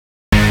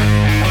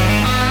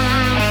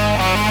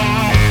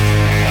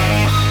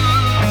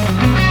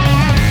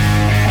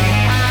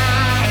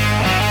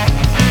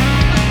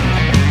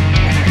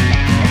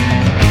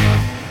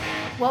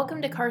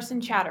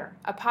Carson Chatter,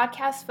 a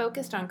podcast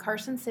focused on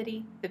Carson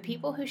City, the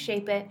people who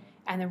shape it,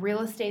 and the real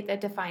estate that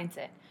defines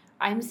it.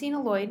 I'm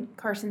Sina Lloyd,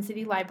 Carson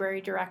City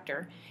Library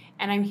Director,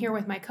 and I'm here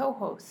with my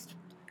co-host.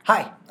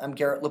 Hi, I'm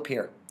Garrett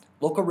Lapierre,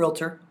 local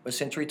realtor with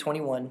Century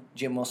 21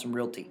 Jim Wilson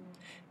Realty.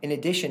 In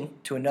addition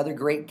to another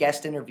great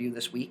guest interview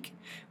this week,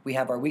 we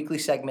have our weekly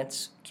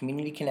segments,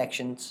 Community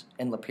Connections,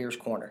 and Lapierre's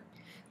Corner.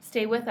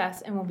 Stay with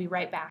us and we'll be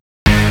right back.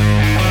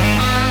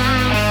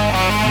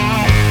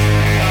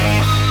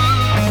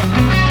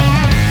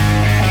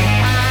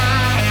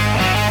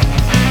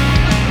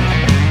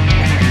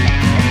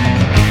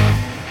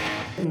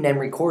 And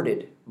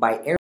recorded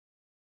by Aaron,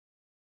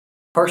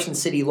 Carson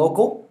City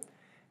local,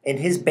 and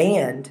his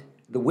band,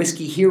 the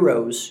Whiskey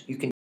Heroes. You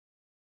can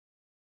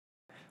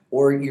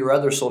or your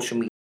other social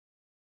media.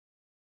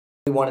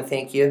 We want to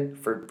thank you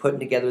for putting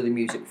together the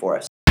music for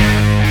us.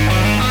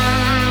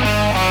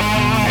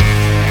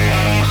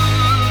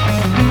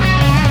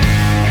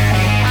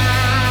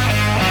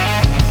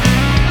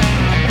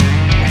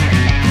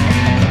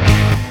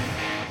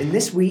 In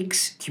this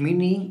week's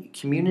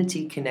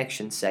Community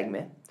Connection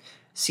segment,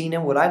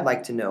 Sina, what I'd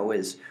like to know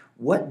is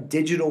what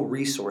digital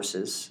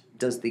resources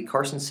does the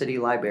Carson City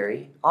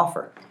Library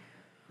offer?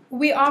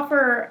 We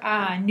offer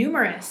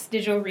numerous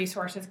digital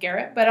resources,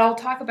 Garrett, but I'll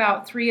talk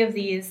about three of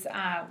these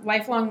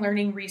lifelong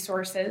learning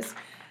resources,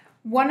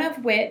 one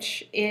of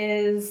which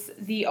is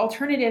the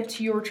alternative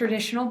to your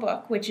traditional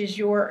book, which is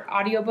your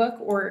audiobook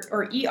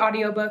or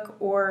e-audiobook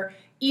or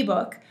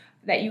ebook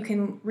that you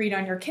can read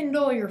on your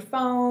Kindle, your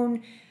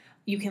phone.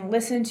 You can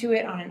listen to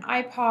it on an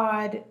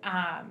iPod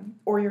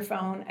or your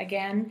phone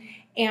again,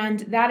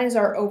 and that is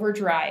our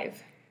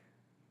Overdrive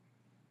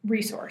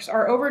resource.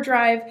 Our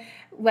Overdrive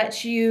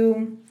lets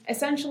you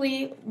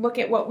essentially look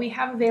at what we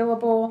have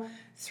available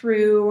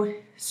through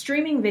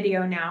streaming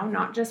video now,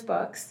 not just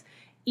books,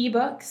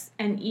 ebooks,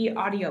 and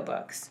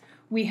e-audiobooks.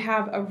 We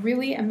have a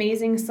really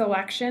amazing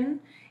selection,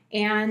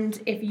 and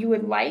if you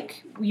would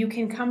like, you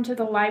can come to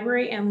the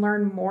library and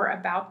learn more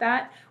about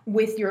that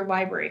with your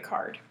library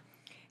card.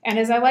 And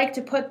as I like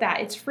to put that,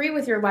 it's free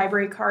with your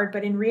library card,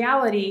 but in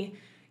reality,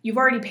 you've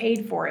already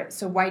paid for it,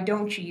 so why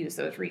don't you use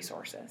those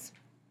resources?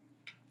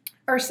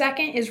 Our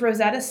second is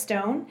Rosetta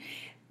Stone.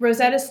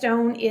 Rosetta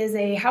Stone is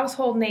a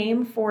household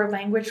name for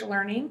language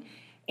learning,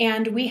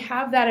 and we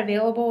have that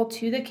available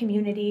to the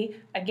community,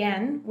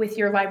 again, with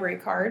your library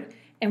card.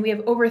 And we have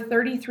over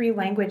 33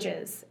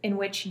 languages in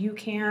which you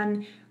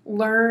can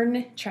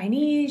learn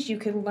Chinese, you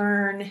can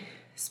learn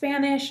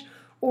Spanish,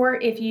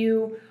 or if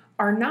you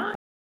are not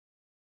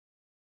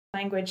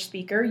language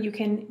speaker, you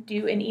can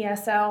do an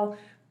ESL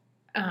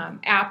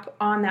app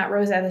on that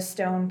Rosetta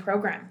Stone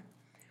program.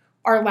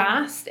 Our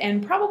last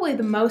and probably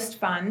the most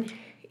fun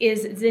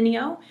is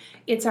Zinio.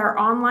 It's our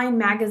online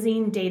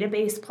magazine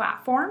database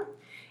platform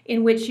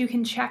in which you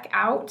can check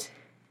out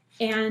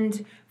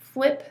and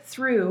flip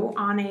through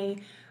on a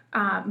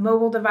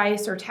mobile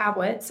device or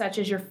tablet, such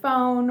as your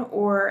phone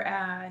or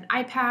an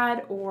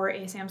iPad or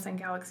a Samsung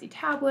Galaxy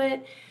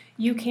tablet.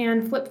 You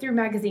can flip through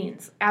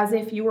magazines as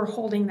if you were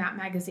holding that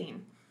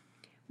magazine.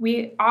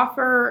 We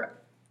offer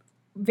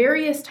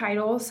various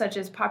titles such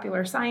as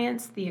Popular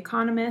Science, The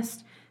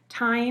Economist,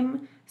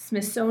 Time,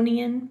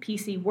 Smithsonian,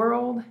 PC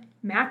World,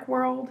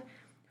 Macworld,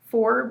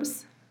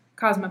 Forbes,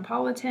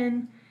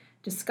 Cosmopolitan,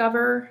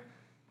 Discover,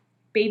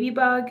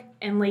 Babybug,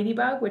 and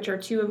Ladybug, which are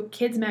two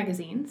kids'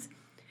 magazines.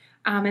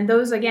 And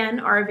those, again,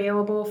 are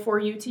available for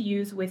you to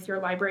use with your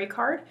library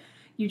card.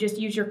 You just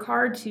use your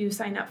card to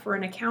sign up for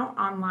an account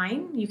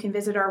online. You can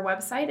visit our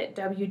website at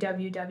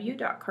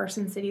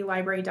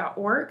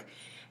www.carsoncitylibrary.org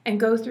and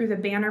go through the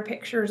banner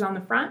pictures on the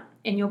front,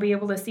 and you'll be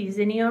able to see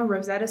Zinio,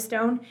 Rosetta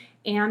Stone,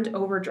 and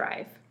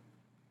Overdrive.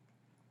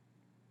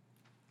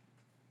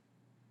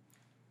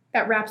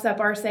 That wraps up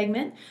our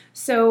segment.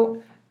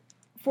 So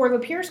for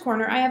Lapierre's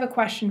Corner, I have a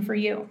question for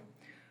you.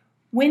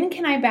 When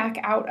can I back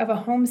out of a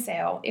home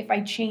sale if I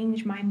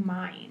change my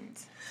mind?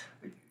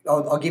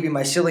 I'll give you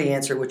my silly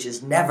answer, which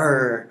is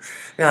never.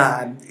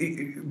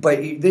 But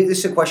this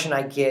is a question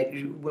I get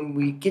when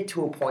we get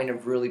to a point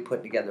of really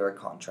putting together a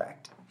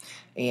contract.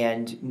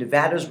 And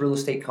Nevada's real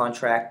estate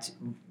contract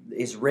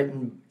is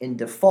written in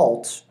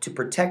default to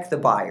protect the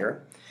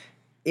buyer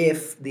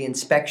if the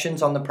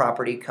inspections on the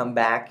property come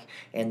back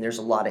and there's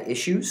a lot of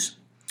issues,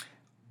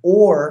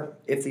 or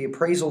if the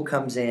appraisal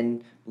comes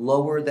in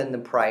lower than the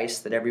price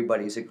that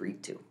everybody's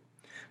agreed to.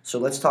 So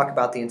let's talk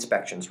about the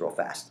inspections real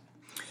fast.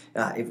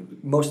 If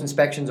most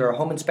inspections are a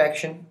home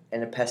inspection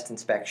and a pest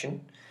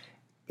inspection.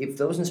 If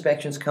those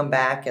inspections come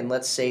back and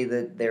let's say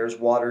that there's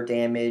water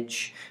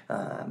damage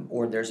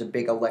or there's a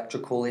big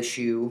electrical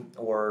issue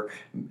or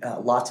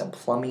lots of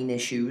plumbing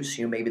issues,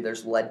 maybe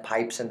there's lead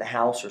pipes in the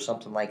house or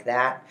something like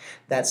that,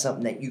 that's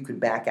something that you could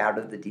back out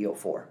of the deal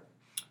for.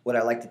 What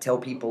I like to tell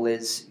people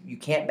is you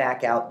can't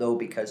back out though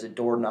because a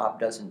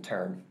doorknob doesn't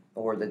turn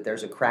or that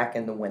there's a crack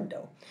in the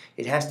window.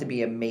 It has to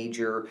be a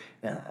major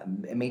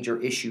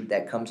issue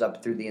that comes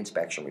up through the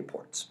inspection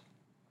reports.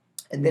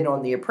 And then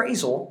on the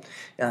appraisal,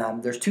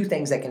 there's two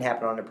things that can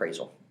happen on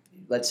appraisal.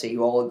 let's say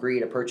you all agree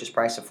at a purchase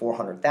price of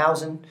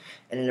 $400,000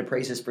 and it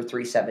appraises for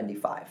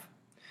 $375,000.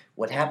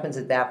 What happens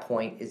at that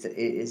point is it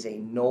is a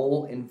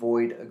null and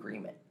void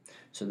agreement.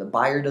 So the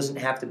buyer doesn't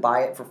have to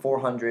buy it for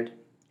 $400,000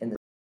 and the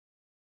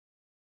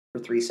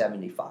for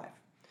 $375,000.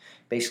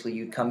 Basically,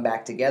 you'd come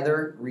back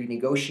together,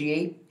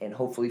 renegotiate, and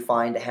hopefully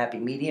find a happy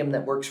medium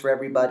that works for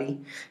everybody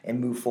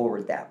and move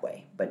forward that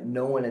way. But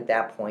no one at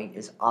that point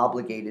is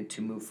obligated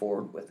to move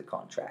forward with the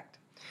contract.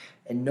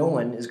 And no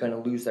one is going to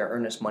lose their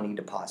earnest money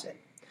deposit.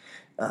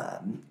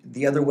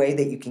 The other way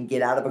that you can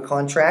get out of a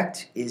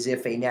contract is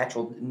if a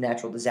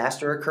natural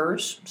disaster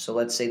occurs. So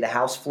let's say the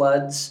house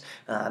floods,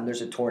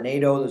 there's a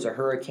tornado, there's a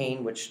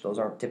hurricane, which those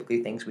aren't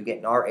typically things we get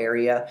in our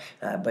area,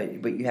 but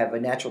you have a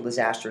natural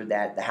disaster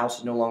that the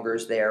house no longer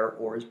is there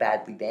or is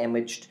badly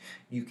damaged,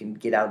 you can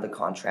get out of the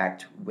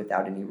contract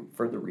without any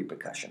further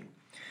repercussion.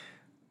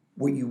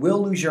 What you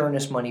will lose your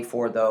earnest money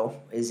for, though,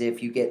 is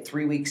if you get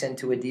 3 weeks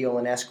into a deal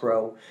in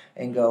escrow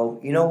and go,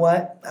 you know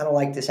what, I don't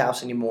like this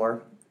house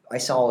anymore. I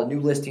saw a new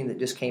listing that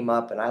just came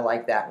up and I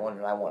like that one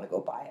and I want to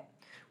go buy it.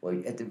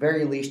 Well, at the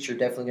very least, you're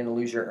definitely going to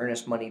lose your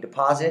earnest money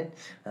deposit.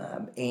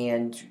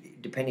 And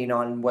depending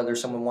on whether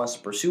someone wants to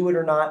pursue it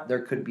or not,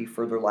 there could be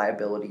further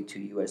liability to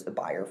you as the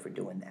buyer for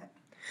doing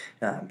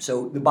that.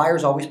 So the buyer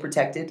is always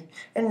protected,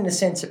 and in a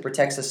sense, it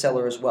protects the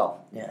seller as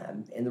well.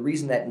 And the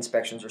reason that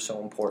inspections are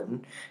so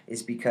important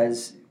is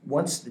because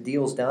once the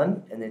deal's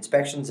done and the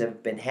inspections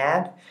have been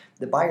had,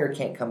 the buyer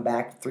can't come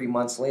back 3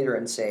 months later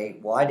and say,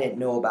 well, I didn't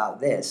know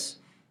about this.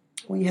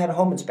 Well, you had a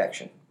home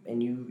inspection,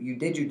 and you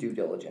did your due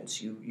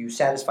diligence. You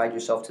satisfied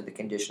yourself to the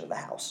condition of the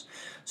house.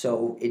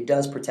 So it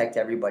does protect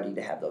everybody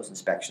to have those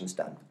inspections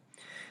done.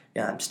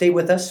 Stay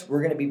with us. We're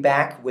going to be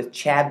back with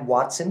Chad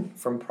Watson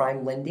from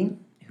Prime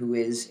Lending, who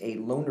is a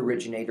loan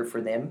originator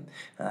for them,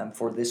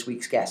 for this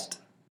week's guest.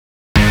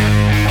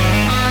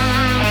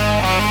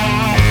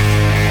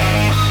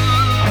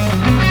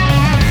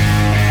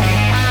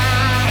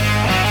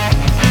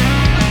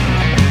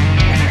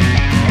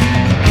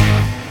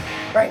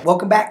 All right,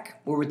 welcome back.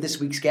 We're with this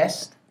week's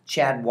guest,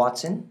 Chad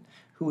Watson,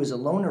 who is a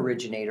loan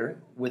originator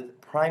with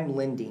Prime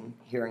Lending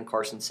here in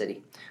Carson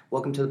City.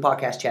 Welcome to the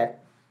podcast, Chad.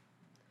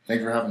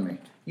 Thanks for having me.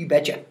 You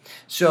betcha.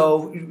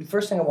 So, the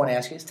first thing I want to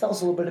ask you is tell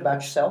us a little bit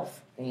about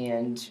yourself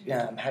and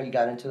how you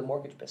got into the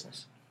mortgage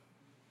business.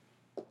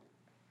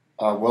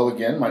 Well,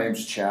 again, my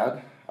name's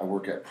Chad. I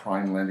work at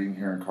Prime Lending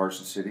here in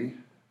Carson City,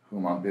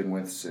 whom I've been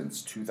with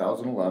since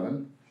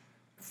 2011.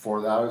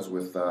 Before that, I was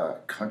with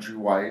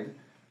Countrywide,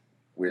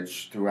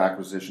 which through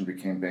acquisition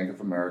became Bank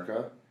of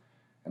America.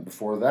 And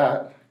before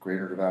that,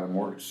 Greater Nevada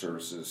Mortgage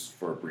Services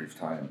for a brief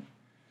time.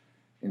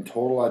 In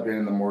total, I've been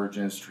in the mortgage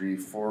industry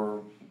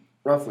for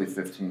roughly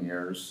 15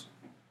 years.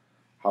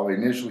 How I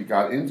initially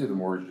got into the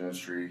mortgage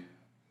industry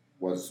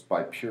was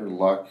by pure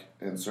luck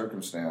and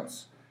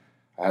circumstance.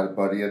 I had a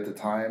buddy at the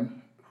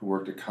time who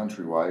worked at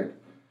Countrywide,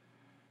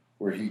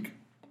 where he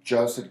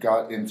just had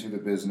got into the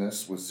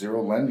business with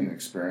zero lending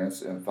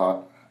experience and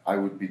thought I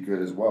would be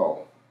good as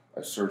well.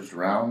 I searched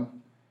around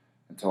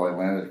until I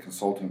landed a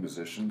consulting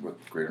position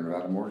with Greater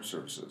Nevada Mortgage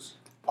Services.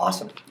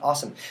 Awesome.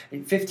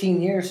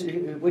 15 years,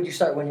 would you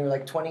start when you were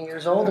like 20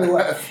 years old or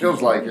what?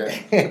 Feels like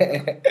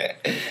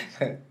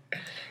it.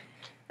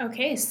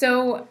 Okay,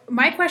 so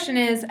my question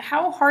is,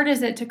 how hard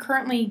is it to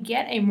currently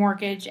get a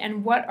mortgage,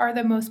 and what are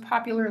the most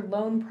popular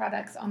loan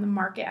products on the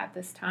market at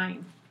this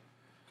time?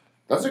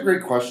 That's a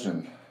great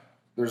question.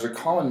 There's a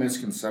common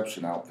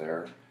misconception out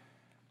there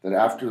that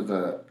after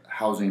the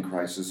housing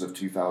crisis of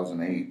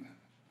 2008,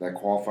 that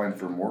qualifying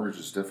for a mortgage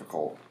is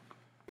difficult.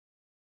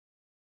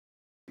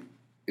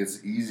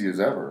 It's easy as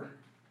ever.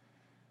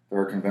 There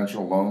are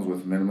conventional loans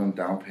with minimum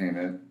down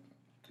payment.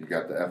 You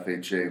got the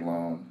FHA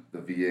loan, the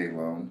VA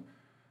loan.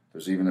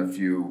 There's even a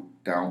few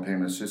down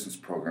payment assistance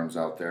programs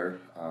out there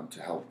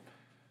to help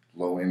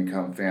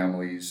low-income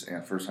families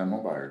and first-time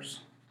home buyers.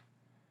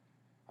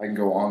 I can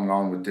go on and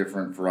on with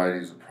different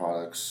varieties of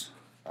products,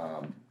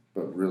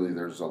 but really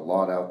there's a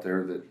lot out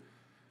there that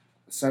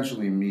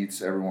essentially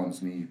meets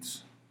everyone's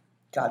needs.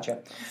 Gotcha.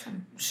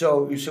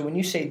 So when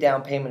you say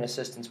down payment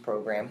assistance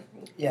program,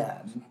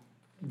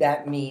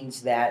 that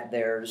means that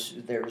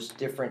there's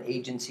different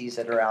agencies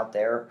that are out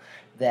there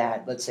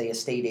that, let's say a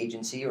state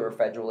agency or a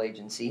federal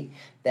agency,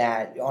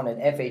 that on an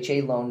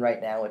FHA loan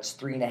right now it's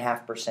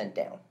 3.5%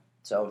 down.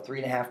 So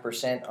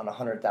 3.5% on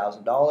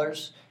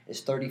 $100,000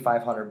 is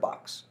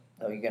 $3,500.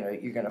 So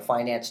you're gonna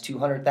finance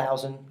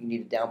 $200,000. You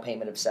need a down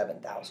payment of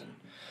 $7,000.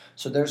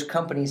 So there's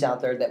companies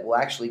out there that will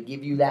actually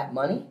give you that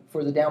money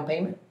for the down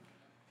payment.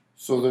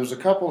 So there's a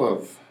couple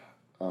of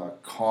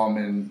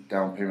common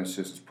down payment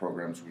assistance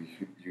programs we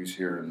use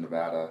here in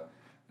Nevada.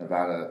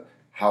 Nevada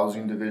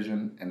Housing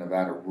Division and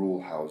Nevada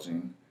Rural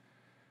Housing.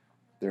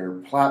 They're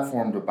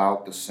platformed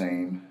about the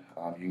same.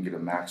 You can get a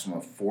maximum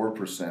of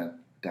 4%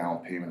 down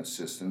payment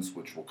assistance,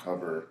 which will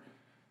cover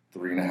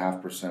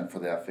 3.5% for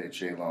the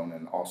FHA loan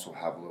and also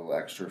have a little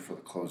extra for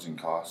the closing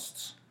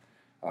costs.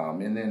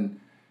 And then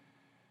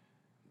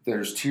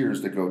there's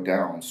tiers that go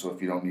down. So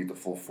if you don't need the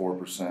full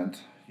 4%,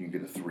 you can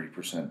get a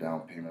 3% down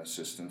payment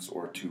assistance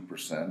or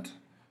 2%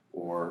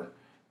 or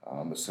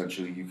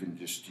Essentially, you can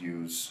just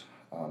use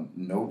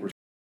no percent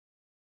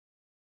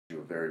to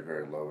a very,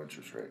 very low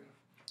interest rate.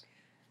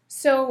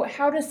 So,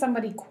 how does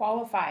somebody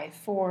qualify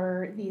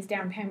for these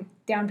down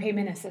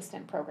payment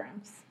assistance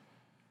programs?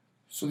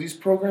 So these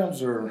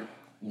programs are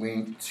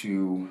linked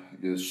to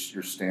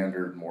your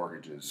standard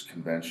mortgages,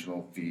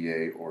 conventional,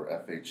 VA, or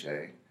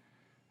FHA.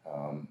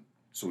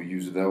 So we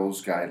use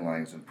those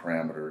guidelines and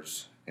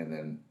parameters and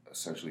then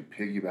essentially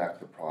piggyback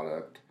the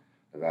product,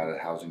 Nevada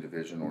Housing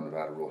Division or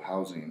Nevada Rural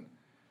Housing,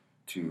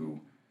 to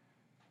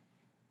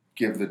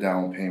give the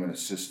down payment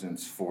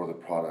assistance for the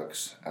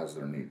products as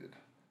they're needed.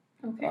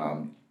 Okay.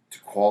 To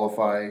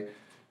qualify,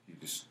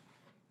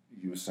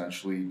 you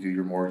essentially do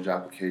your mortgage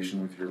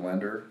application with your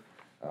lender.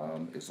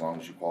 As long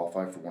as you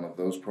qualify for one of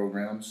those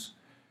programs,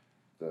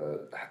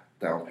 the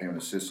down payment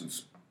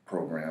assistance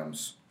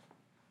programs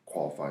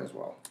qualify as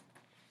well.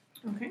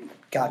 Okay.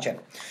 Gotcha.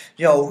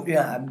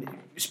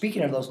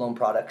 Speaking of those loan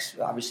products,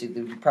 obviously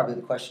probably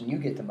the question you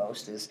get the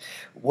most is,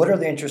 what are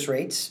the interest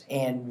rates,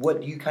 and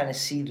what do you kind of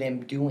see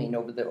them doing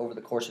over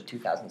the course of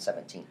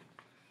 2017?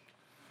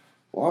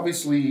 Well,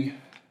 obviously,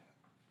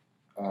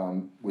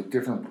 with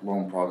different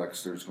loan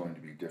products, there's going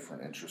to be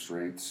different interest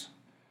rates.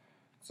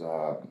 It's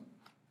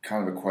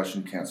kind of a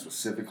question you can't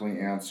specifically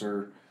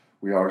answer.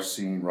 We are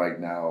seeing right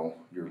now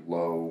your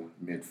low,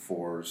 mid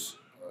fours.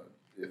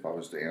 If I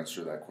was to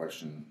answer that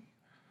question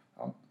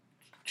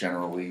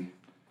generally,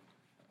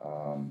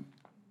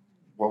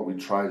 what we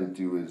try to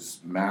do is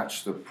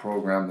match the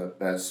program that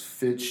best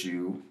fits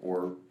you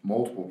or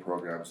multiple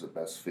programs that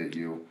best fit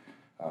you.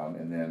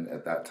 And then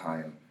at that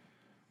time,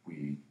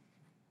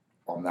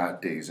 on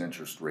that day's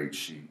interest rate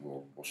sheet,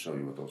 we'll show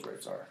you what those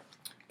rates are.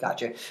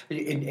 Gotcha.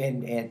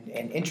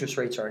 And interest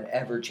rates are an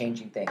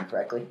ever-changing thing,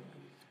 correctly?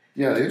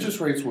 Yeah, the interest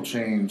rates will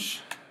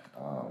change.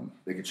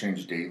 They could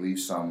change daily.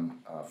 Some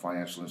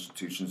financial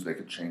institutions, they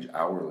could change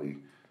hourly,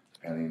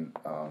 depending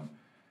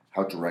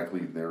how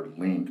directly they're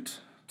linked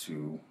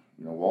to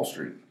Wall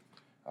Street.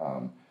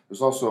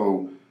 There's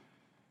also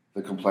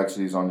the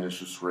complexities on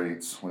interest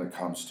rates when it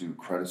comes to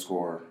credit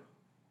score,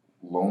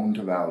 loan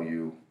to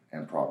value,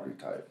 and property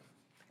type.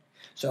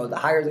 So the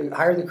higher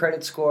the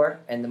credit score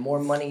and the more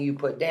money you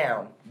put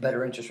down,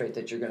 better interest rate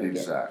that you're going to get.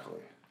 Exactly.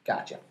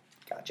 Gotcha.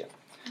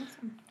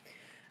 Awesome.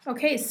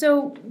 Okay,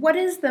 so what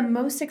is the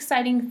most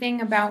exciting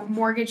thing about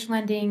mortgage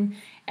lending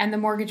and the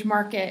mortgage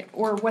market,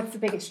 or what's the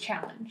biggest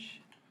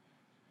challenge?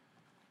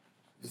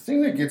 The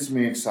thing that gets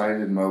me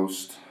excited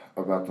most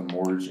about the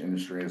mortgage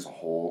industry as a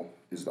whole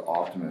is the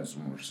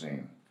optimism we're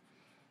seeing.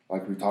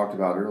 Like we talked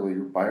about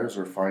earlier, buyers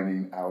are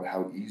finding out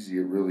how easy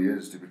it really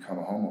is to become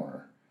a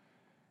homeowner.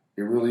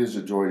 It really is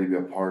a joy to be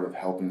a part of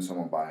helping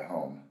someone buy a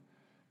home.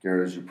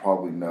 Garrett, as you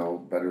probably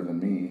know better than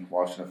me,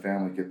 watching a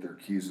family get their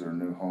keys to their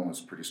new home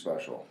is pretty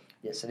special.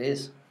 Yes, it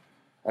is.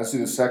 As to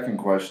the second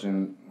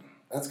question,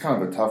 that's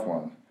kind of a tough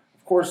one.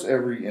 Of course,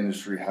 every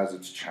industry has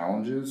its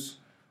challenges.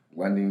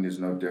 Lending is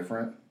no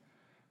different.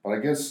 But I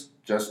guess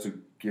just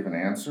to give an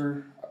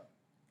answer,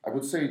 I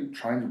would say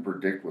trying to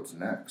predict what's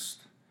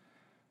next.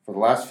 For the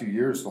last few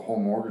years, the whole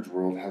mortgage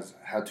world has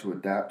had to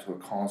adapt to a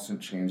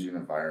constant changing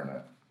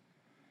environment,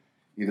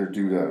 either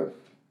due to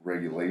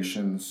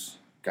regulations,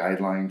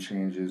 guideline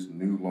changes,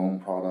 new loan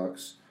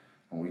products,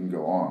 and we can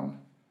go on.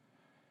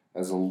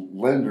 As a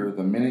lender,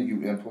 the minute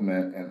you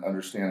implement and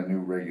understand a new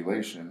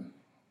regulation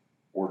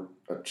or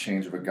a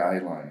change of a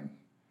guideline,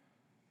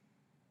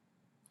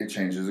 it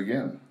changes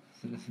again.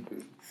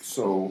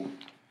 So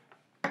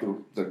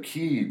the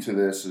key to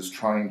this is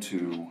trying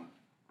to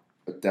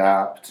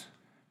adapt,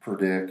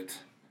 predict,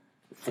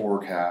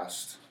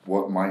 forecast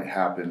what might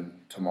happen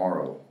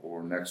tomorrow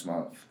or next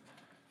month.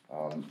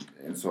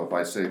 And so if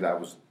I say that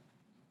was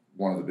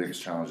one of the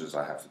biggest challenges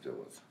I have to deal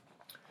with.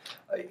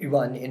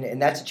 Well,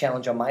 and that's a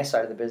challenge on my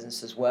side of the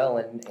business as well.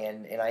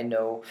 And I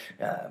know,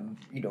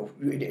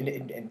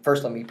 and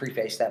first let me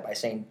preface that by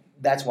saying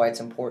that's why it's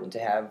important to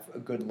have a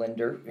good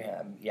lender.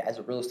 As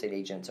a real estate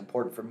agent, it's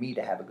important for me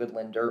to have a good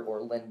lender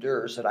or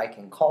lenders that I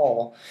can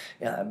call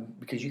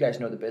because you guys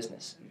know the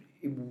business.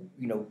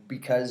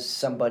 Because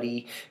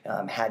somebody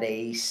had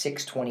a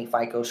 620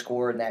 FICO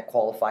score and that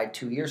qualified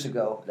 2 years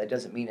ago, that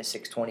doesn't mean a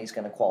 620 is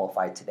going to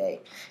qualify today.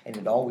 And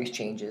it always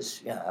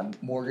changes.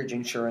 Mortgage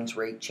insurance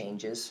rate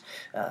changes.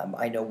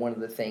 I know one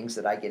of the things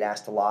that I get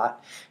asked a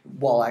lot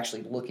while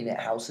actually looking at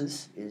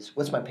houses is,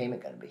 what's my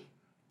payment going to be?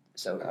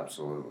 So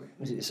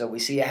absolutely. So we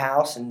see a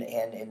house and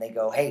they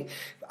go, hey,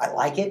 I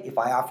like it. If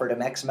I offered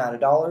them X amount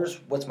of dollars,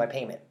 what's my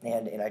payment?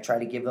 And I try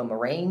to give them a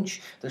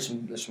range. There's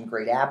some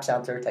great apps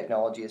out there.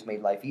 Technology has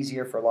made life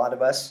easier for a lot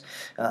of us.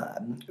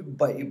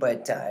 But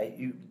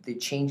the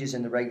changes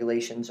in the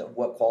regulations of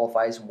what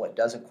qualifies and what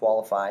doesn't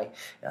qualify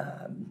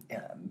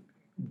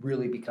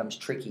really becomes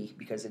tricky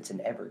because it's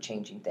an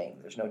ever-changing thing.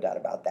 There's no doubt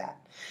about that.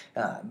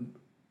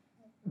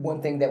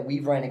 One thing that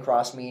we've run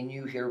across, me and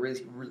you here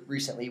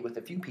recently with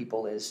a few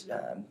people, is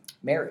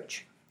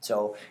marriage.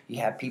 So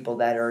you have people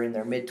that are in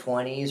their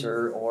mid-20s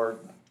or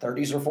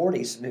 30s or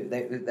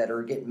 40s that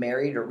are getting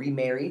married or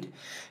remarried.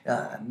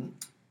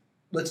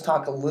 Let's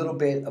talk a little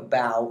bit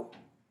about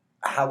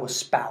how a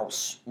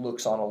spouse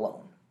looks on a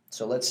loan.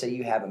 So let's say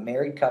you have a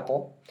married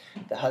couple.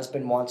 The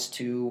husband wants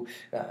to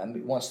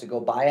go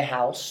buy a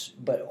house,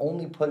 but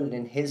only put it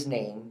in his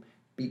name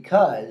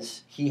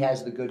because he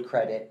has the good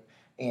credit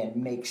and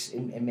makes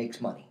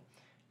money.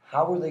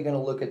 How are they going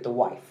to look at the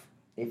wife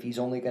if he's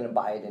only going to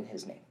buy it in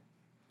his name?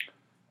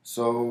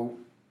 So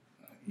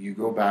you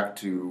go back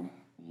to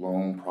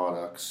loan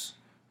products,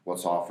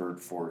 what's offered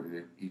for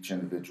each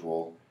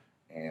individual,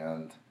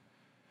 and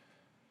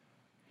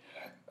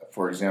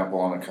for example,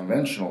 on a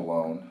conventional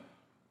loan,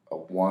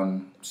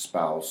 one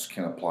spouse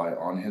can apply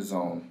on his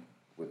own,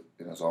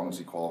 and as long as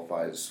he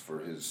qualifies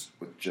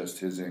with just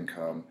his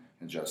income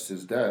and just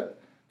his debt,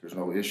 there's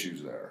no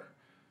issues there.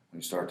 When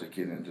you start to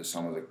get into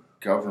some of the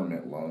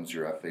government loans,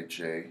 your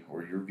FHA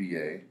or your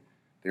VA,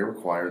 they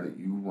require that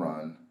you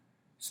run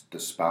the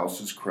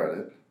spouse's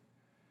credit.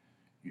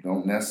 You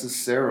don't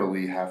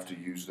necessarily have to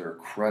use their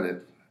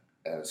credit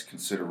as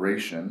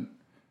consideration,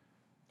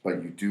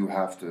 but you do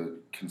have to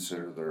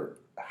consider their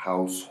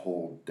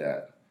household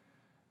debt.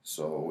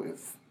 So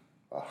if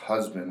a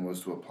husband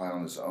was to apply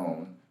on his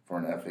own for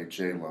an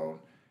FHA loan,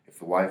 if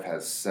the wife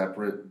has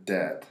separate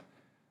debt,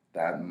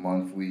 that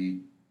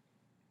monthly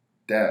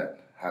debt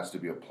has to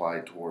be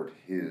applied toward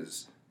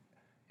his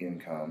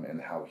income and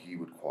how he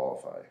would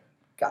qualify.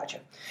 Gotcha.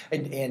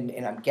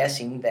 And I'm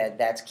guessing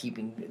that's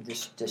keeping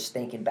just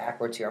thinking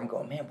backwards here. I'm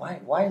going, man,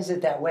 why is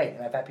it that way?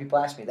 And I've had people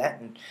ask me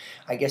that, and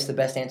I guess the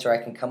best answer I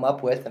can come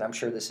up with, and I'm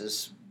sure this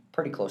is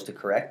pretty close to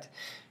correct,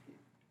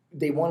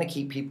 they want to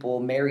keep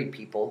married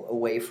people,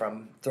 away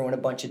from throwing a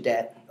bunch of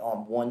debt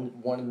on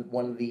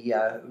one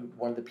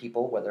of the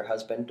people, whether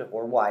husband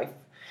or wife,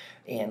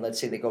 and let's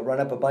say they go run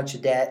up a bunch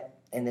of debt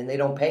and then they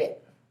don't pay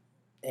it.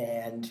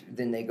 And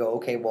then they go,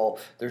 okay, well,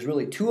 there's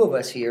really two of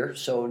us here,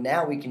 so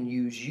now we can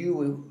use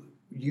you,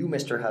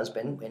 Mr.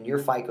 Husband, and your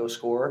FICO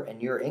score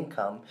and your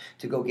income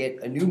to go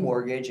get a new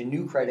mortgage and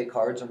new credit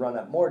cards and run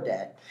up more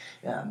debt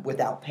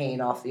without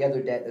paying off the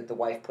other debt that the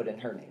wife put in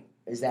her name.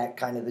 Is that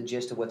kind of the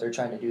gist of what they're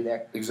trying to do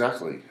there?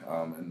 Exactly,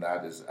 and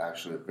that is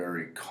actually a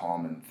very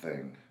common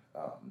thing.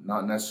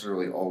 Not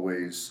necessarily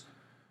always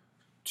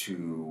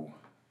to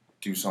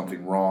do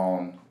something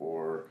wrong,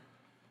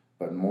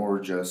 but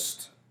more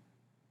just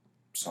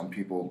some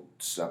people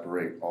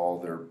separate all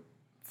their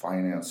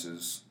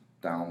finances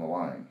down the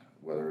line,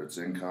 whether it's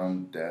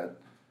income, debt.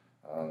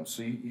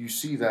 So you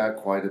see that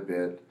quite a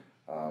bit.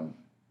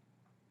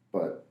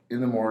 But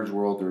in the mortgage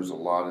world, there's a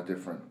lot of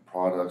different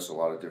products, a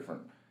lot of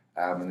different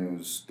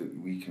avenues that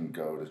we can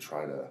go to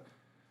try to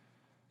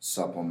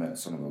supplement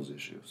some of those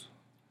issues.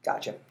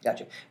 Gotcha.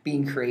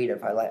 Being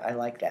creative, I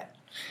like that.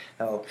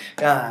 So,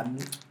 the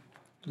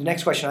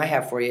next question I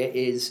have for you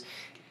is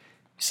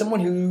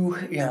someone who,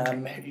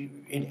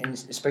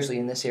 especially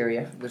in this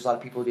area, there's a lot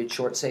of people who did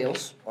short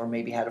sales or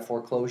maybe had a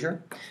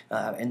foreclosure,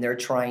 and they're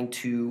trying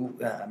to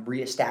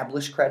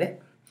reestablish credit,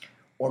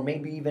 or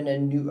maybe even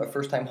a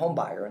first-time home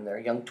buyer in their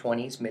young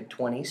 20s,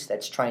 mid-20s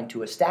that's trying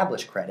to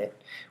establish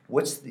credit.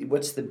 What's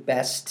the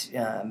best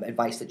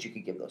advice that you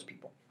could give those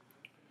people?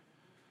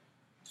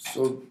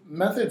 So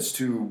methods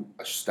to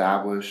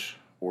establish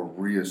or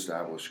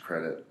reestablish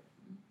credit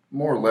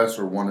more or less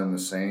are one and the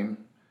same,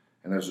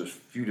 and there's a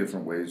few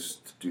different ways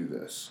to do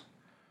this.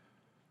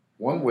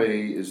 One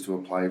way is to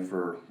apply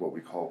for what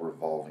we call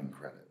revolving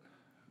credit.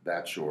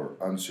 That's your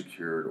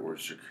unsecured or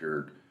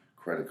secured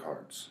credit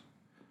cards.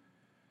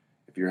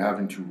 If you're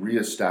having to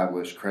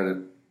reestablish credit,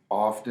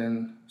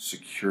 often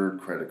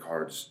secured credit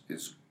cards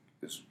is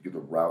the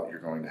route you're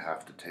going to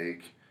have to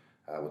take.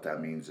 What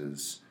that means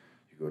is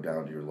you go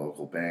down to your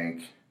local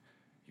bank,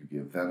 you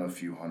give them a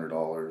few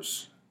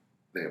 $100s,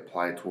 they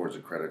apply towards a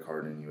credit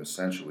card, and you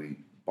essentially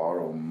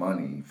borrow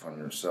money from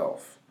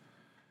yourself.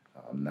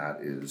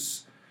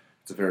 It's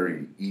a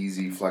very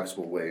easy,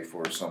 flexible way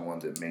for someone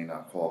that may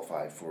not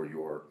qualify for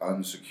your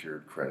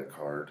unsecured credit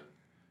card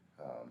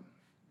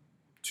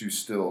to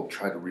still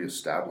try to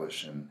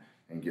reestablish and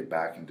get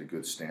back into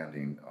good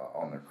standing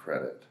on their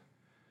credit.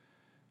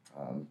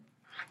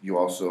 You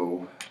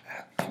also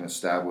can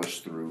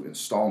establish through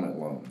installment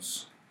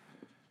loans.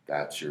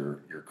 That's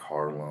your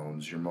car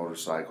loans, your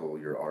motorcycle,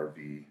 your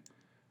RV.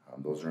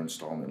 Those are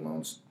installment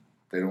loans.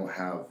 They don't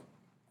have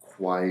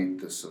quite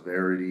the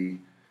severity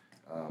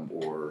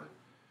or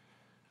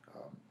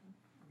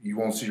you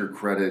won't see your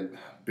credit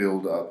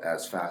build up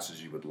as fast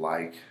as you would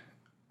like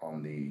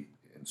on the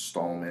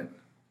installment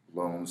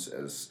loans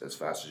as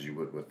fast as you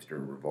would with your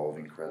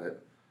revolving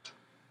credit.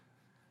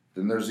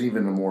 Then there's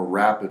even a more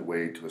rapid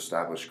way to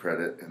establish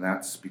credit, and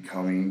that's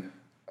becoming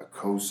a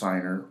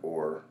co-signer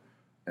or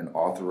an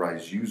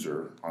authorized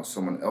user on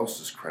someone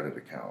else's credit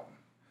account.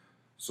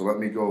 So let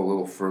me go a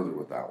little further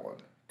with that one.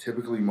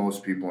 Typically,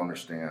 most people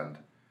understand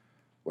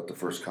what the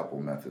first couple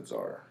methods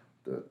are,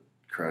 the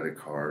credit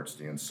cards,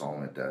 the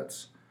installment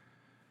debts,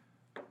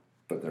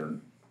 but they're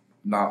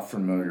not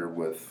familiar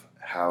with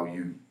how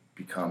you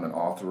become an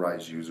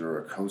authorized user or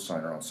a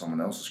co-signer on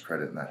someone else's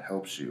credit, and that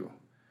helps you.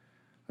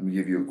 Let me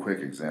give you a quick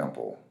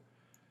example.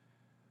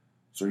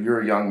 So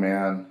you're a young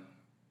man,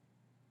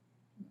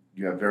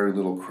 you have very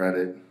little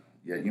credit,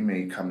 Yet you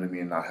may come to me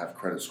and not have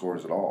credit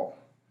scores at all.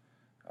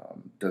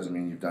 Doesn't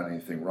mean you've done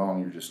anything wrong,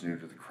 you're just new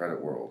to the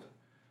credit world.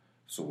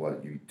 So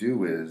what you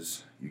do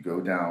is you go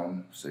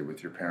down, say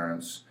with your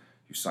parents,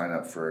 you sign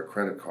up for a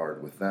credit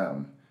card with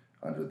them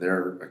under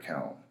their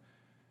account.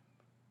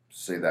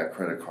 Say that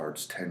credit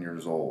card's 10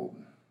 years old.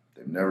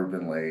 They've never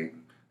been late,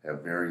 they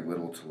have very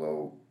little to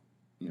low,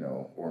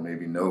 or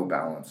maybe no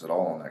balance at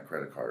all on that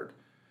credit card.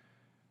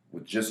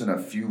 With just in a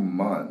few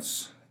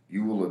months,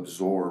 you will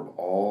absorb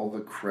all the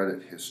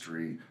credit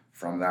history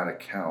from that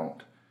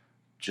account,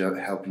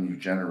 helping you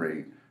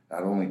generate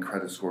not only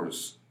credit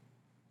scores,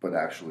 but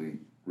actually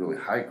really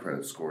high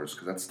credit scores,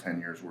 because that's 10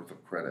 years worth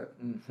of credit.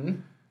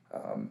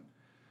 Mm-hmm.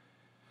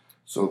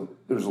 So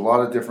there's a lot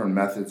of different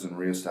methods in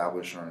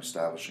reestablishing or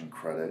establishing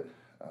credit.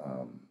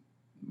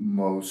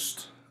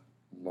 Most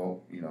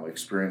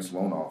experienced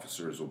loan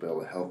officers will be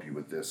able to help you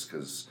with this,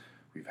 because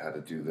we've had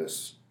to do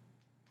this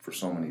for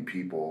so many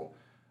people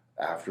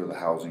after the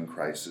housing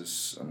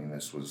crisis. I mean,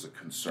 this was a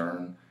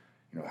concern.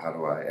 How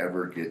do I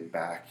ever get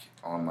back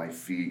on my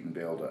feet and be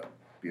able to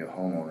be a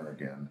homeowner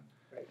again?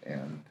 Right.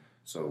 And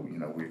so,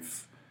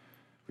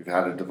 we've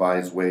had to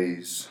devise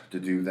ways to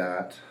do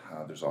that.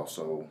 There's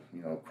also,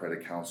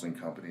 credit counseling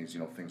companies,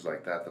 things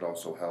like that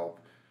also help,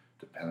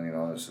 depending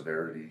on the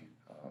severity.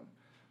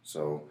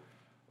 So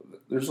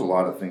there's a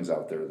lot of things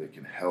out there that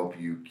can help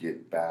you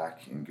get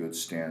back in good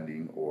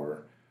standing,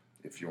 or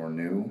if you're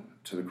new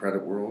to the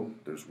credit world,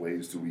 there's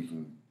ways that we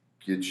can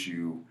get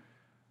you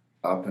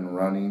up and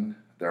running.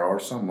 There are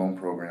some loan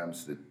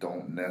programs that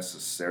don't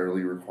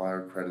necessarily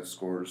require credit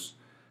scores,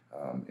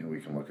 and we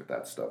can look at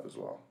that stuff as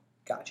well.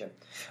 Gotcha.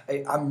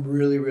 I'm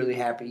really, really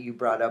happy you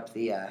brought up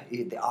the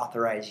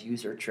authorized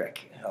user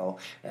trick.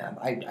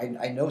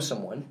 I know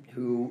someone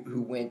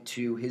who went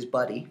to his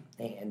buddy,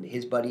 and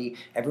his buddy,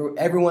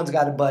 everyone's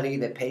got a buddy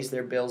that pays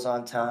their bills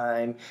on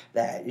time,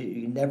 that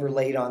never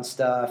late on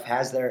stuff,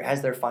 has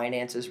their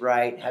finances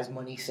right, has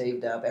money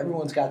saved up.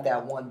 Everyone's got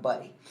that one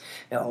buddy.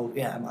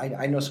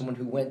 I know someone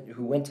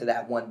who went to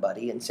that one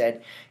buddy and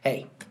said,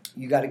 "Hey,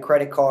 you got a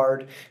credit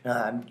card,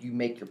 you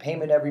make your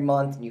payment every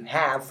month, and you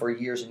have for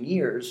years and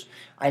years.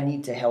 I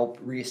need to help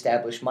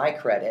reestablish my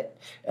credit.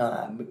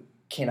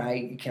 Can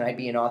I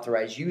be an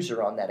authorized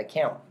user on that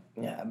account?"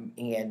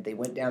 And they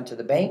went down to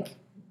the bank.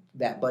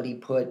 That buddy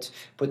put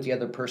the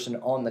other person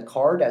on the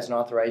card as an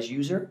authorized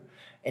user,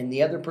 and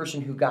the other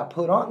person who got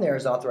put on there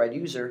as authorized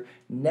user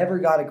never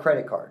got a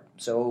credit card.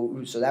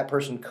 So that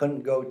person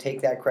couldn't go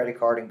take that credit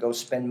card and go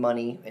spend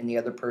money in the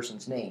other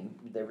person's name.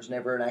 There was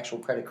never an actual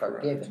credit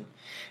card given.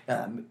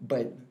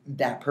 But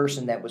that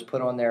person that was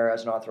put on there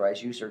as an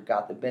authorized user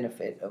got the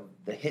benefit of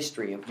the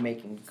history of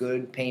making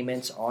good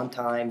payments on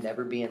time,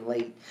 never being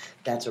late.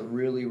 That's a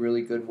really,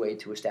 really good way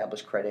to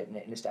establish credit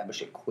and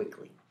establish it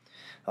quickly.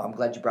 I'm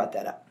glad you brought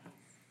that up.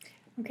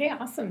 Okay,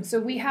 awesome. So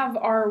we have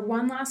our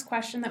one last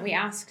question that we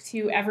ask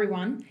to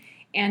everyone,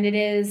 and it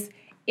is,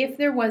 if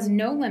there was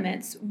no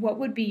limits, what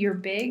would be your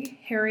big,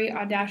 hairy,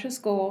 audacious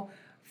goal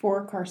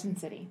for Carson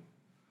City?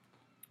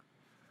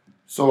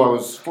 So I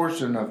was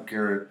fortunate enough,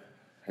 Garrett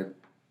had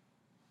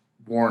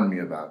warned me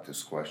about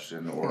this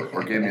question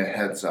or gave me a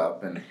heads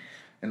up,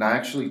 and I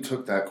actually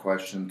took that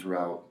question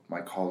throughout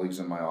my colleagues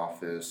in my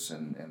office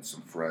and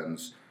some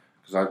friends,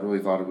 because I really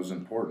thought it was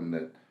important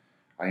that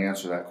I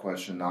answer that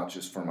question not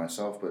just for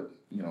myself, but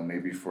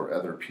maybe for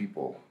other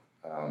people.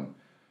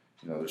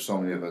 There's so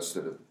many of us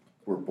that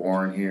were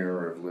born here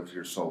or have lived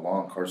here so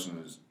long.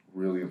 Carson is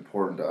really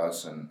important to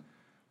us, and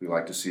we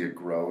like to see it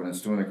grow, and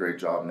it's doing a great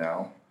job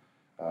now.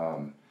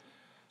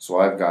 So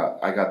I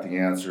got the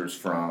answers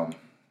from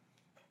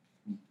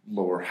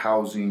lower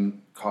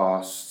housing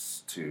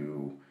costs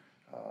to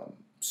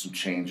some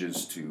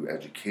changes to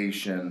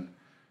education.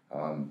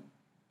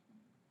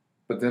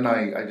 But then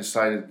I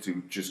decided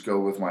to just go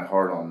with my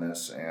heart on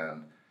this,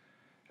 and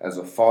as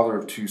a father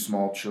of two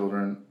small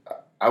children,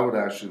 I would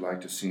actually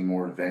like to see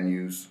more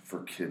venues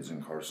for kids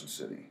in Carson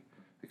City,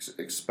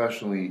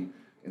 especially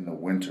in the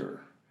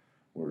winter,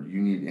 where you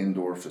need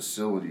indoor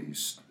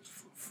facilities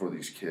for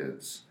these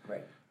kids.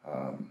 Right.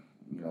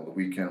 The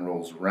weekend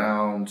rolls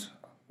around,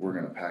 we're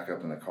going to pack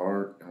up in the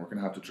car, and we're going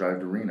to have to drive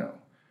to Reno,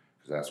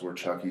 because that's where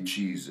Chuck E.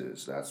 Cheese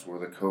is, that's where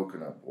the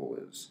Coconut Bowl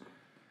is.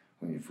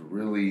 I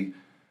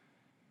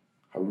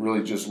would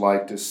really just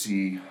like to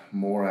see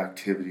more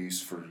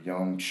activities for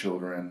young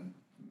children,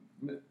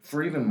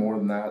 for even more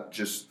than that,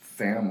 just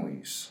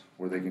families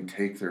where they can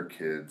take their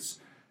kids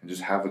and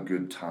just have a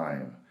good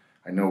time.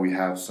 I know we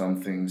have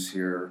some things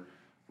here.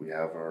 We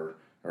have our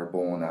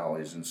bowling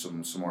alleys and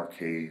some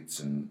arcades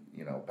and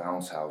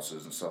bounce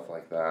houses and stuff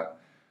like that.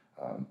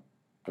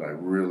 But I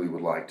really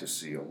would like to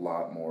see a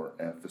lot more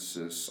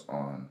emphasis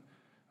on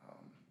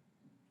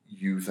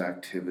youth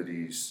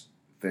activities,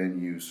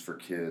 venues for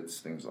kids,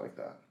 things like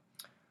that.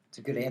 It's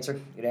a good answer.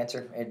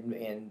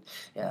 And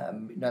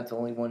not the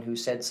only one who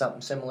said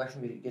something similar.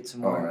 We get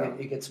some more.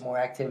 You get some more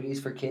activities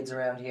for kids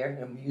around here,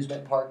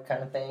 amusement park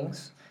kind of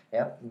things.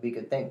 Yeah, it'd be a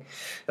good thing.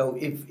 So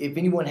if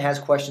anyone has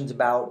questions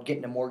about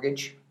getting a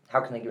mortgage, how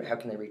can they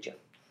reach you?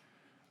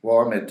 Well,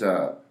 I'm at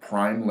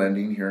Prime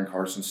Lending here in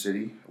Carson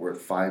City. We're at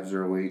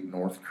 508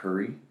 North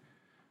Curry.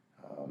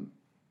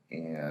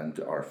 And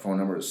our phone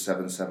number is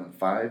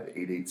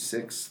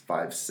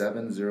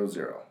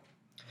 775-886-5700.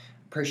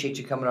 Appreciate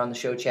you coming on the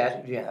show,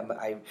 Chad. Yeah,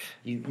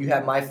 you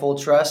have my full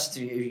trust.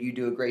 You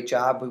do a great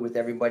job with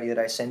everybody that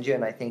I send you,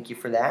 and I thank you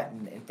for that.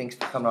 And thanks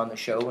for coming on the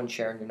show and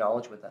sharing your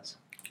knowledge with us.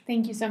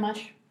 Thank you so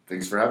much.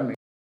 Thanks for having me.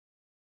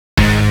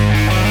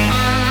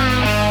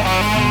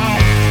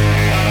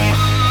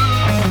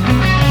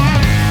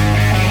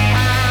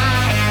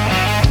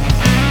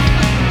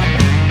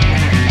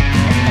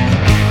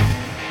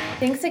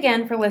 Thanks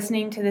again for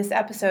listening to this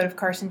episode of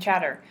Carson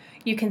Chatter.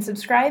 You can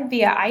subscribe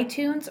via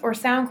iTunes or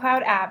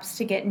SoundCloud apps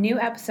to get new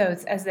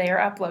episodes as they are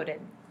uploaded.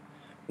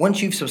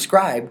 Once you've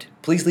subscribed,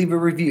 please leave a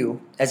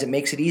review as it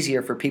makes it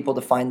easier for people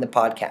to find the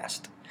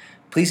podcast.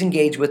 Please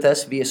engage with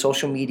us via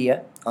social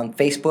media on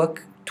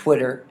Facebook,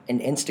 Twitter,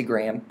 and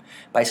Instagram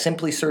by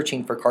simply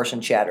searching for Carson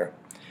Chatter.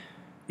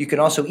 You can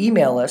also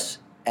email us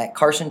at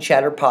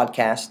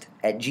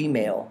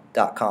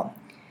carsonchatterpodcast@gmail.com.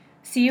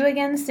 See you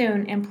again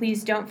soon, and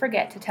please don't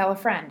forget to tell a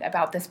friend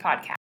about this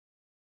podcast.